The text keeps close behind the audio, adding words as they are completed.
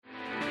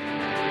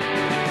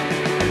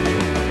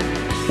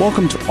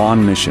Welcome to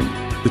On Mission,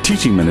 the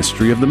teaching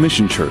ministry of the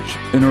Mission Church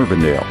in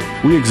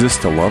Urbandale. We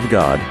exist to love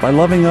God by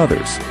loving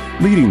others,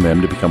 leading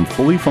them to become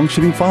fully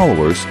functioning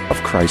followers of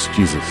Christ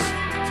Jesus.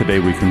 Today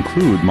we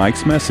conclude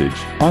Mike's message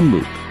on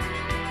Luke.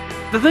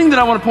 The thing that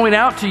I want to point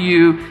out to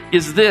you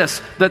is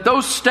this, that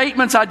those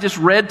statements I just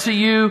read to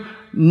you,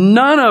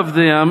 none of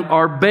them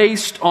are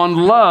based on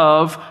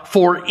love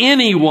for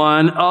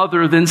anyone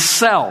other than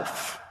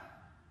self.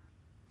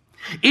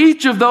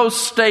 Each of those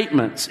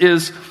statements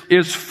is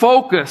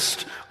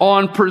focused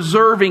on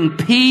preserving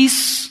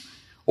peace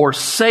or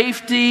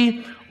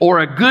safety or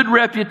a good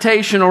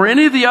reputation or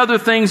any of the other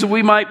things that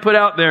we might put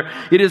out there.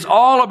 It is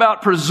all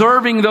about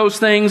preserving those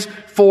things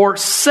for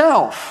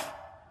self.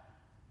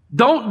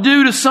 Don't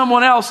do to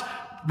someone else.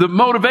 The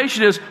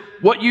motivation is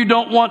what you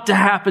don't want to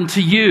happen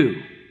to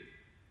you.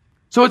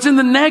 So it's in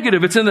the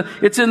negative. It's in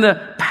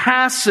the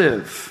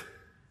passive.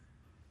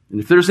 And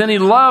if there's any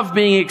love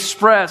being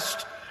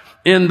expressed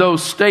in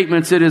those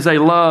statements, it is a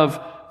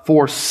love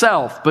for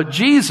self. But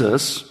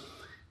Jesus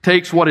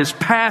takes what is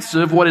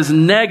passive, what is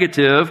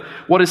negative,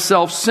 what is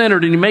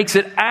self-centered, and He makes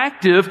it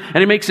active, and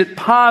He makes it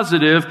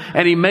positive,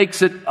 and He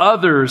makes it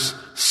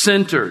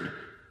others-centered.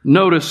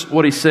 Notice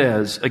what He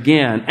says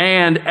again.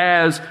 And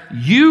as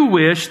you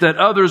wish that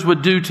others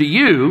would do to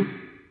you,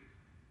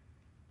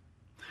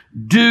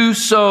 do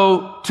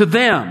so to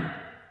them.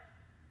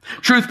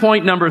 Truth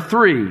point number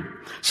 3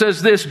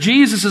 says this: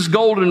 Jesus'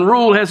 golden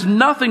rule has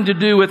nothing to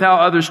do with how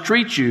others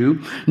treat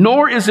you,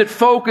 nor is it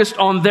focused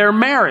on their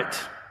merit,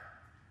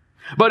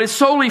 but is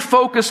solely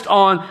focused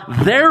on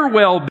their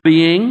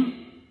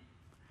well-being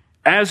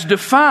as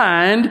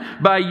defined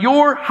by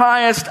your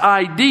highest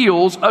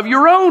ideals of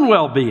your own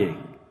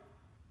well-being.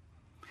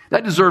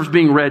 That deserves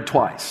being read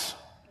twice.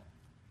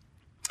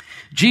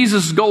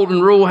 Jesus'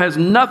 golden rule has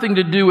nothing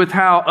to do with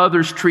how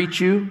others treat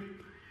you,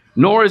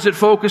 nor is it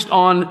focused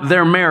on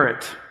their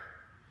merit,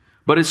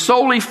 but is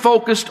solely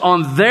focused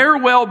on their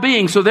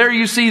well-being. So there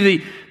you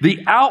see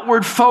the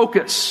outward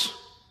focus.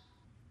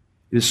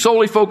 It is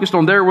solely focused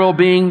on their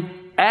well-being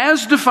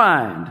as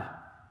defined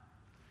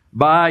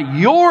by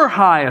your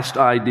highest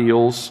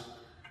ideals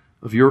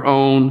of your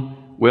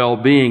own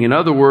well-being. In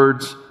other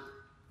words,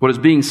 what is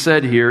being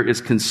said here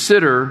is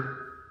consider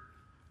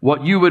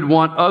what you would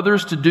want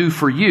others to do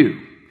for you.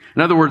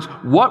 In other words,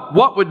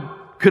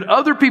 could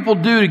other people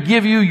do to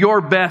give you your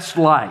best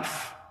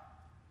life?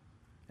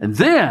 And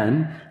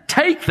then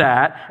take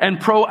that and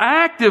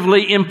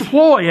proactively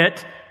employ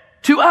it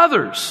to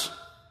others.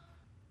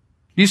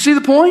 Do you see the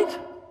point?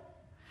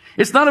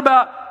 It's not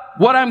about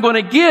what I'm going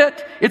to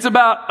get. It's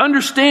about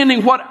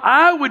understanding what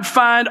I would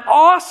find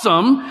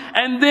awesome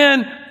and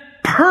then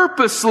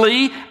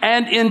purposely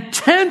and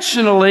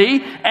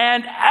intentionally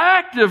and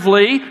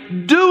actively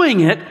doing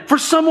it for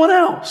someone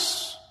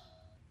else.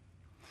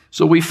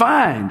 So we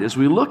find, as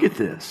we look at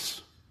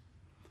this,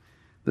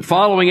 that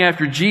following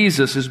after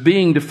Jesus is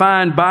being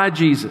defined by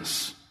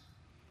Jesus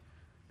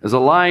as a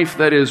life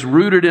that is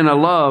rooted in a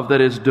love that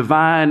is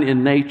divine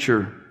in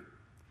nature,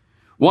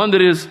 one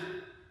that is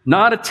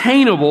not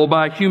attainable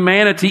by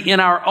humanity in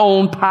our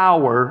own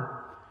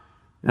power.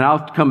 And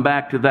I'll come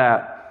back to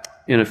that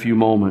in a few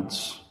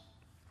moments.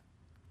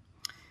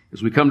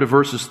 As we come to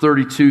verses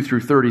 32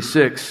 through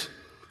 36,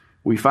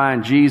 we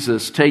find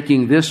Jesus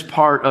taking this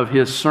part of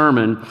His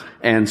sermon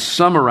and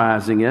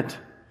summarizing it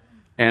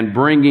and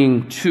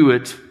bringing to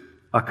it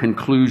a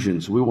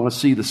conclusion. So we want to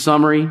see the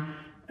summary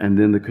and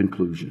then the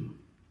conclusion.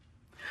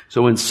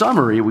 So in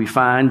summary, we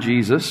find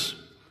Jesus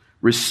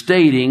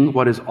restating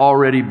what has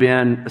already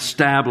been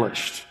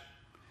established.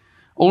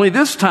 Only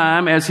this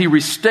time, as He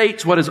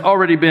restates what has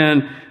already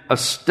been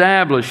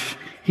established,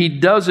 He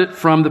does it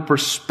from the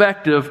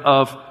perspective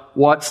of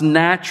what's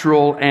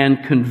natural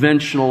and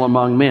conventional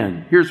among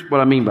men. Here's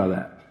what I mean by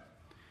that.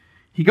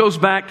 He goes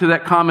back to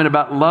that comment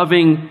about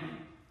loving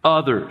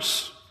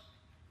others.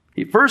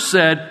 He first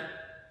said,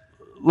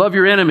 love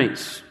your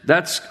enemies.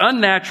 That's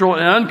unnatural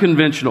and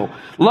unconventional.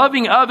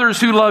 Loving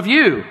others who love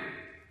you.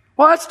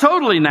 Well, that's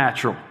totally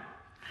natural.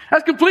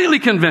 That's completely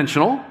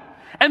conventional.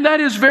 And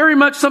that is very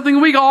much something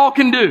we all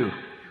can do.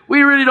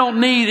 We really don't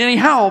need any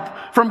help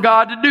from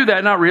God to do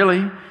that. Not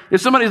really.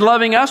 If somebody's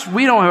loving us,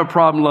 we don't have a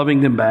problem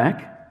loving them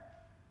back.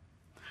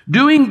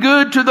 Doing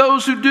good to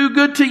those who do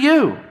good to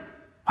you.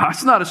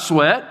 That's not a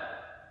sweat.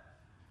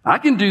 I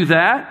can do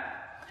that.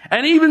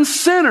 And even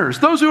sinners,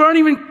 those who aren't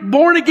even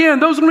born again,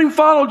 those who don't even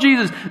follow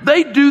Jesus,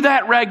 they do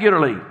that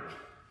regularly.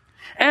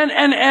 And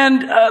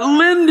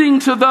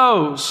lending to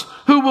those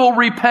who will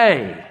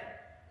repay,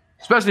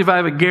 especially if I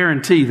have a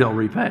guarantee they'll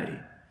repay.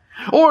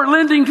 Or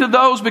lending to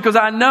those because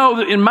I know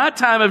that in my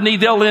time of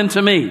need they'll lend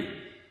to me.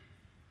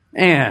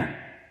 And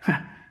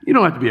you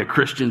don't have to be a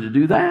Christian to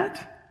do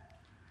that.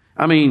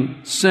 I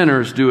mean,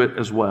 sinners do it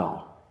as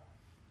well.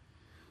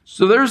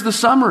 So there's the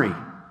summary.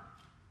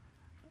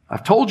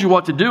 I've told you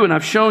what to do, and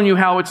I've shown you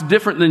how it's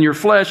different than your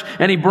flesh,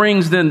 and He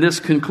brings then this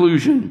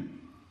conclusion.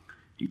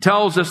 He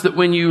tells us that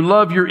when you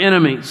love your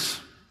enemies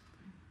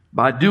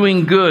by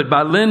doing good,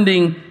 by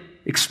lending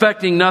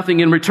expecting nothing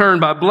in return,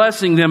 by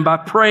blessing them, by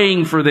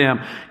praying for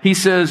them. He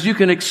says you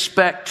can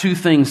expect two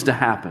things to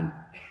happen.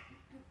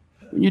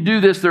 When you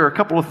do this, there are a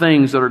couple of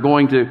things that are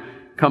going to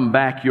come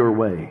back your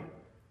way.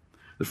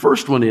 The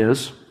first one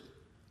is,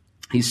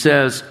 he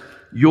says,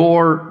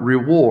 your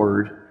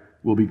reward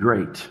will be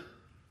great.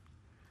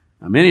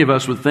 Now, many of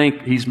us would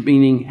think he's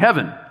meaning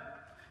heaven.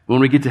 When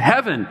we get to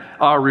heaven,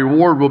 our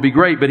reward will be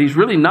great. But he's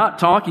really not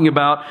talking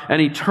about an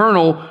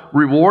eternal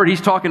reward.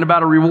 He's talking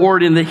about a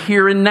reward in the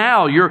here and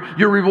now. Your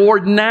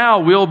reward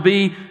now will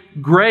be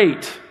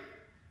great.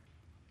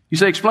 You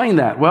say, explain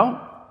that.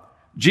 Well,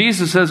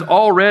 Jesus has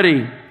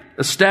already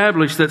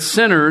established that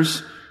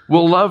sinners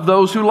will love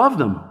those who love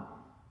them.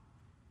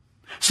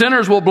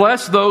 Sinners will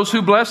bless those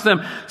who bless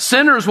them.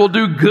 Sinners will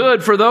do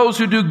good for those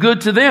who do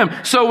good to them.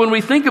 So when we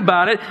think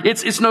about it,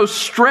 it's no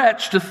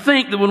stretch to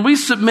think that when we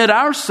submit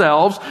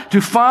ourselves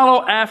to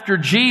follow after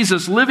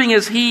Jesus, living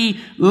as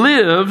He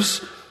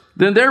lives,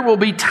 then there will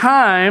be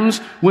times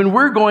when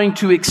we're going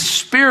to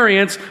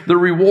experience the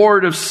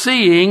reward of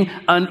seeing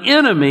an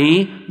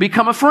enemy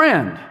become a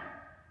friend.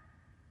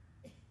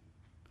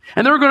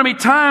 And there are going to be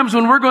times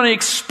when we're going to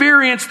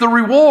experience the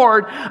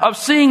reward of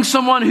seeing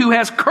someone who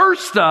has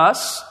cursed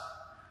us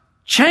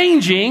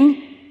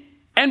changing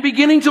and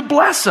beginning to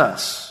bless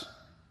us.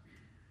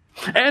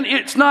 And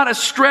it's not a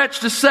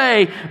stretch to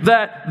say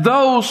that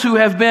those who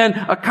have been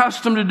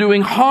accustomed to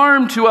doing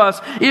harm to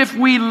us, if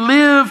we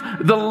live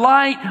the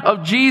light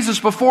of Jesus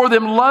before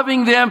them,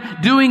 loving them,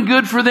 doing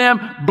good for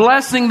them,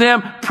 blessing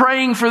them,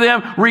 praying for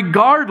them,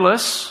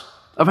 regardless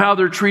of how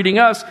they're treating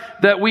us,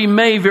 that we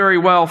may very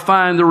well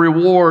find the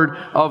reward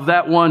of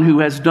that one who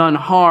has done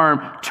harm,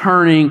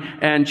 turning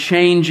and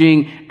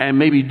changing and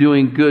maybe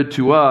doing good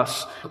to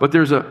us. But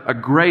there's a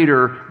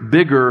greater,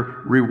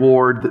 bigger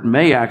reward that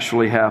may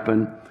actually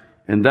happen,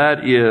 and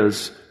that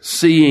is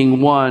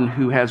seeing one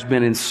who has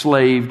been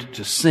enslaved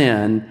to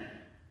sin,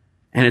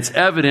 and it's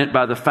evident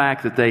by the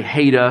fact that they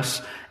hate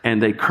us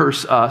and they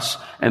curse us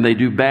and they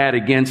do bad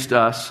against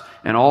us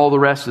and all the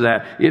rest of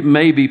that. It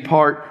may be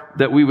part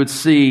that we would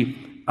see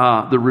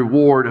the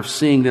reward of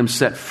seeing them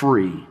set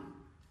free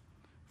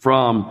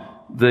from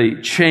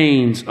the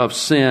chains of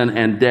sin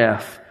and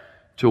death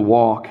to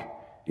walk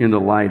in the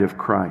light of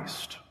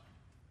Christ.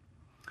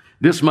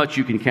 This much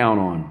you can count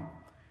on.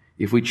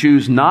 If we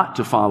choose not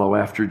to follow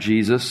after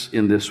Jesus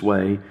in this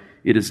way,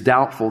 it is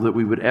doubtful that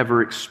we would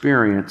ever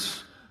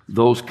experience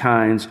those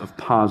kinds of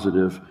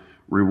positive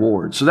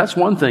reward. So that's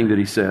one thing that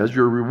he says.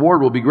 Your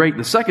reward will be great.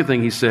 The second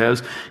thing he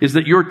says is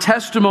that your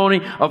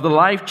testimony of the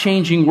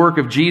life-changing work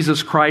of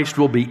Jesus Christ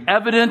will be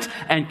evident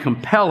and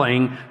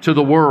compelling to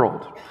the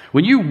world.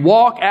 When you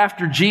walk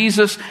after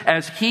Jesus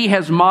as He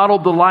has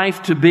modeled the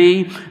life to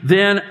be,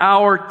 then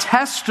our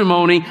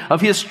testimony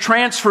of His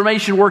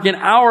transformation work in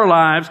our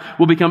lives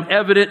will become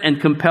evident and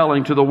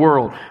compelling to the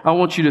world. I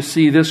want you to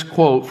see this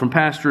quote from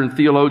pastor and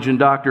theologian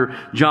Dr.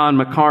 John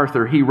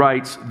MacArthur. He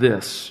writes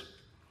this: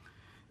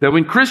 that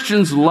when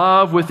Christians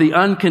love with the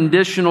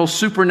unconditional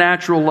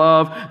supernatural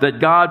love that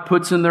God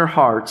puts in their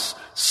hearts,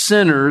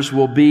 sinners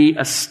will be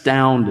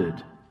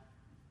astounded.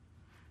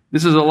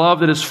 This is a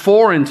love that is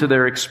foreign to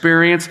their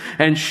experience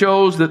and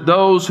shows that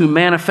those who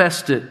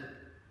manifest it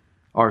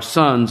are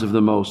sons of the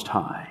Most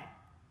High.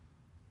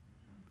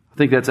 I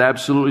think that's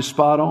absolutely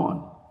spot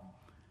on.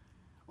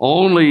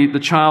 Only the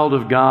child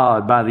of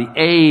God, by the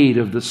aid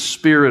of the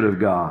Spirit of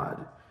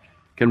God,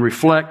 can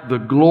reflect the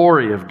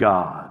glory of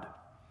God.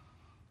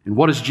 And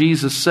what does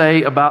Jesus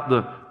say about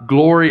the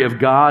glory of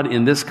God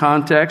in this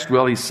context?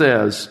 Well, He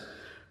says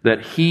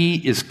that He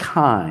is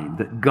kind,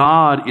 that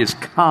God is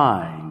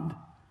kind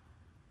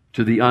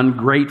to the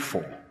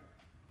ungrateful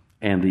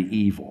and the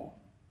evil.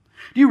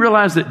 Do you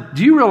realize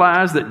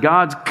that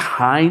God's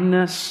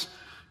kindness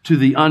to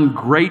the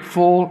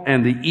ungrateful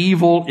and the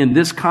evil in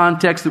this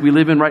context that we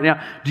live in right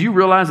now, do you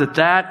realize that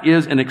that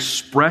is an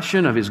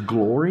expression of His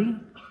glory?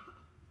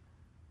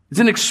 It's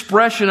an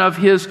expression of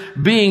His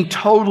being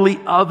totally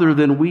other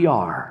than we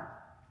are.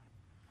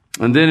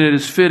 And then it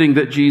is fitting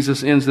that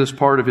Jesus ends this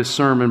part of His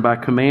sermon by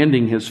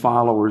commanding His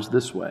followers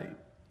this way: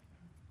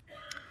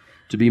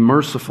 to be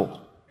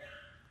merciful,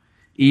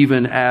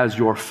 even as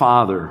your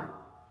Father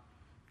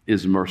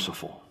is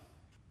merciful.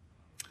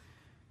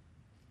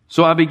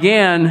 So I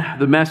began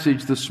the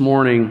message this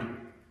morning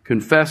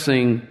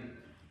confessing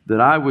that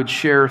I would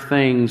share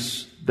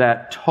things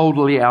that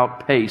totally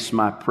outpace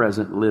my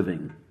present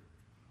living.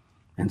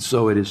 And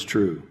so it is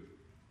true.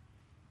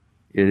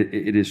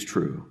 It is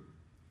true.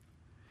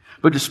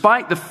 But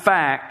despite the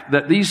fact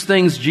that these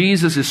things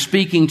Jesus is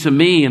speaking to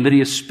me and that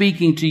He is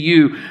speaking to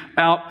you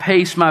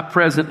outpace my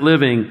present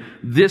living,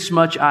 this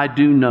much I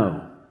do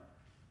know.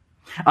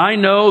 I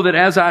know that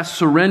as I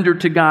surrender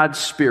to God's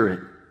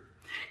Spirit,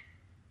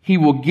 He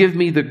will give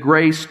me the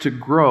grace to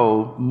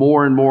grow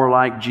more and more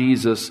like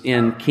Jesus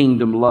in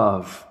kingdom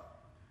love.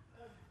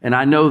 And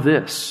I know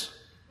this,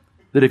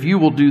 that if you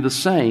will do the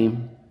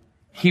same,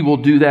 He will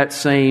do that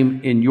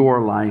same in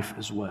your life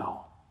as well.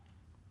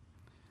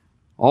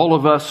 All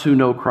of us who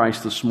know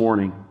Christ this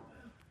morning,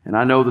 and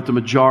I know that the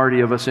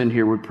majority of us in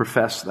here would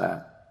profess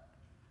that,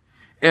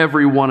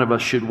 Every one of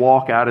us should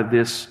walk out of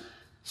this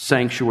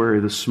sanctuary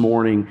this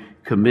morning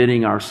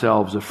committing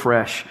ourselves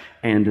afresh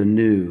and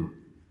anew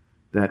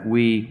that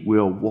we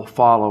will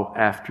follow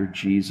after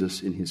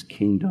Jesus in His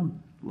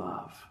kingdom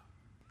love.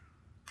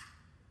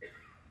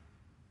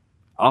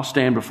 I'll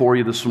stand before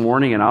you this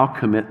morning and I'll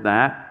commit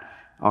that.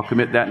 I'll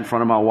commit that in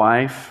front of my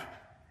wife,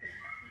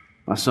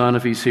 my son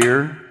if he's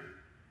here.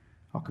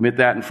 I'll commit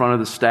that in front of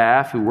the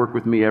staff who work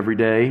with me every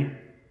day.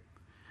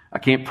 I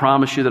can't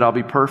promise you that I'll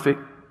be perfect.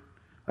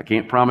 I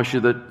can't promise you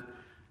that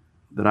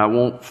I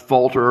won't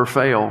falter or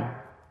fail.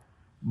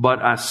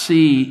 But I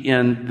see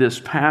in this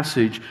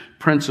passage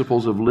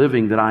principles of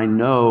living that I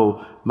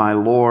know my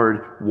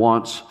Lord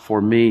wants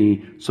for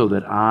me so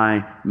that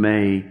I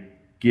may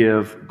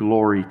give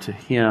glory to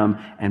Him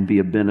and be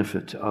a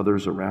benefit to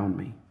others around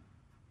me.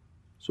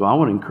 So I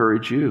want to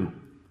encourage you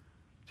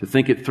to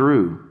think it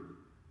through,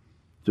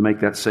 to make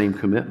that same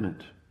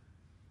commitment.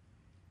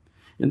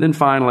 And then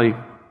finally,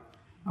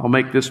 I'll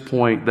make this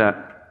point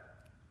that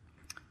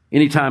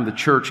anytime the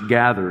church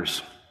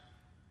gathers,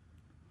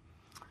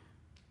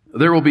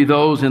 there will be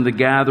those in the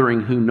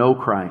gathering who know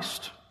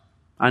Christ.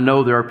 I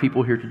know there are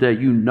people here today,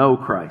 you know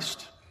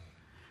Christ.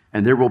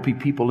 And there will be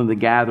people in the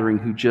gathering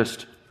who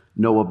just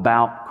know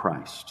about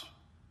Christ.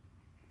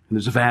 And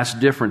there's a vast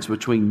difference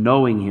between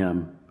knowing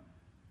Him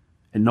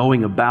and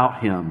knowing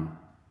about Him.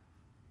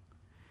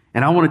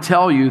 And I want to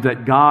tell you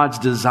that God's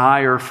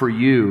desire for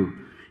you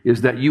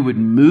is that you would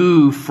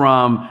move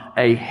from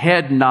a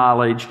head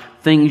knowledge,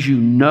 things you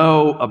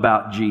know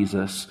about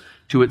Jesus,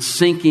 to it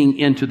sinking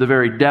into the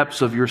very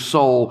depths of your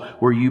soul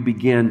where you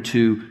begin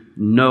to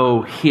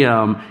know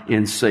Him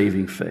in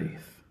saving faith.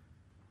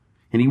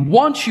 And He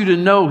wants you to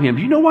know Him.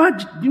 Do you know why?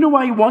 Do you know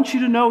why He wants you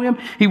to know Him?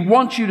 He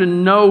wants you to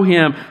know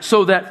Him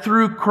so that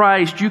through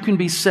Christ you can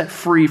be set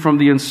free from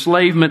the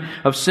enslavement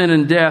of sin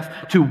and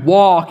death to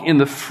walk in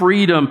the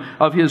freedom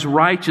of His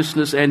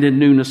righteousness and in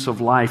newness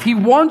of life. He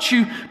wants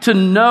you to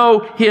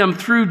know Him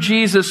through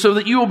Jesus so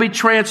that you will be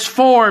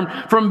transformed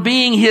from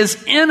being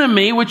His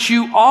enemy, which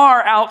you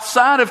are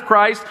outside of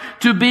Christ,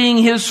 to being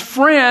His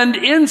friend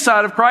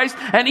inside of Christ,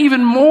 and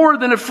even more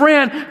than a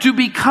friend, to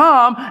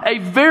become a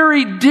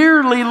very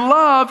dearly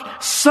loved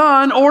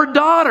son or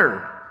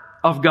daughter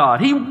of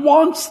God. He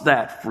wants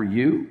that for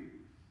you.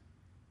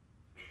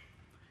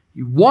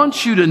 He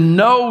wants you to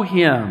know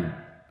Him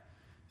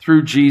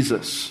through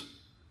Jesus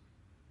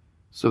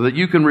so that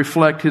you can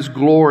reflect His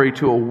glory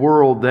to a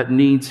world that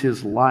needs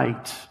His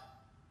light,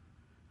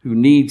 who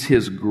needs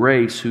His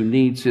grace, who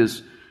needs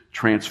His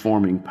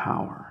transforming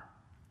power.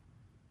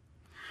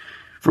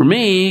 For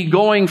me,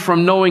 going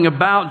from knowing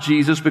about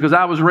Jesus, because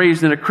I was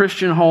raised in a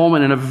Christian home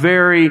and in a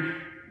very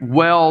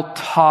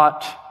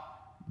well-taught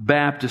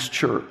Baptist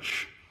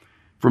church.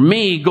 For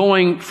me,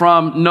 going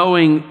from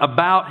knowing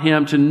about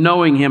Him to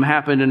knowing Him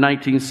happened in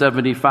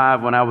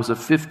 1975 when I was a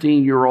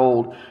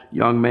 15-year-old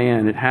young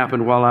man. It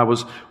happened while I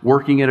was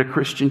working at a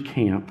Christian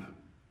camp.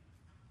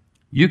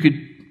 You could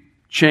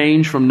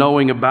change from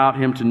knowing about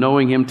Him to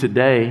knowing Him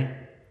today,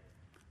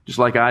 just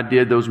like I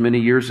did those many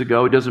years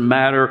ago. It doesn't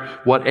matter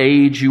what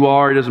age you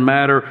are. It doesn't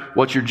matter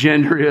what your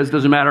gender is. It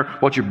doesn't matter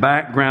what your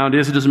background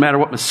is. It doesn't matter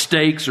what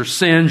mistakes or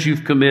sins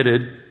you've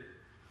committed.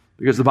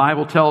 Because the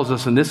Bible tells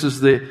us, and this is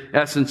the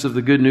essence of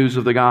the good news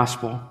of the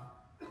gospel,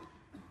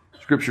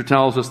 Scripture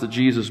tells us that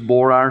Jesus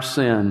bore our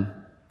sin,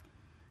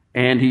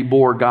 and He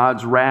bore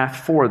God's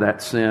wrath for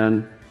that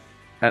sin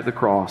at the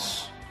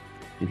cross.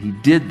 And He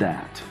did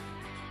that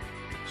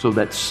so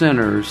that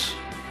sinners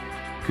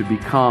could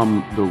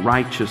become the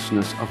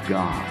righteousness of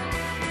God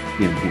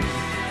in Him.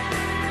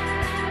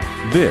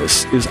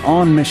 This is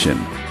On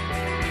Mission.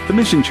 The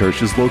Mission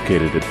Church is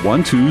located at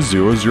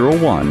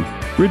 12001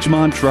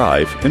 Ridgemont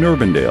Drive in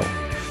Urbandale.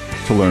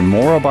 To learn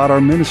more about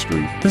our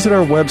ministry, visit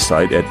our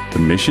website at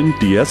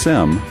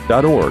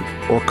themissiondsm.org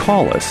or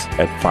call us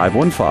at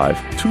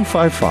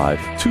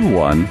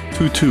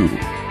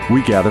 515-255-2122.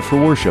 We gather for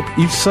worship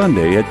each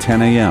Sunday at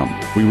 10 a.m.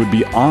 We would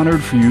be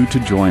honored for you to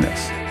join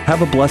us.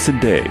 Have a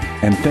blessed day,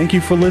 and thank you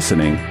for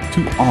listening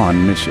to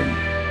On Mission.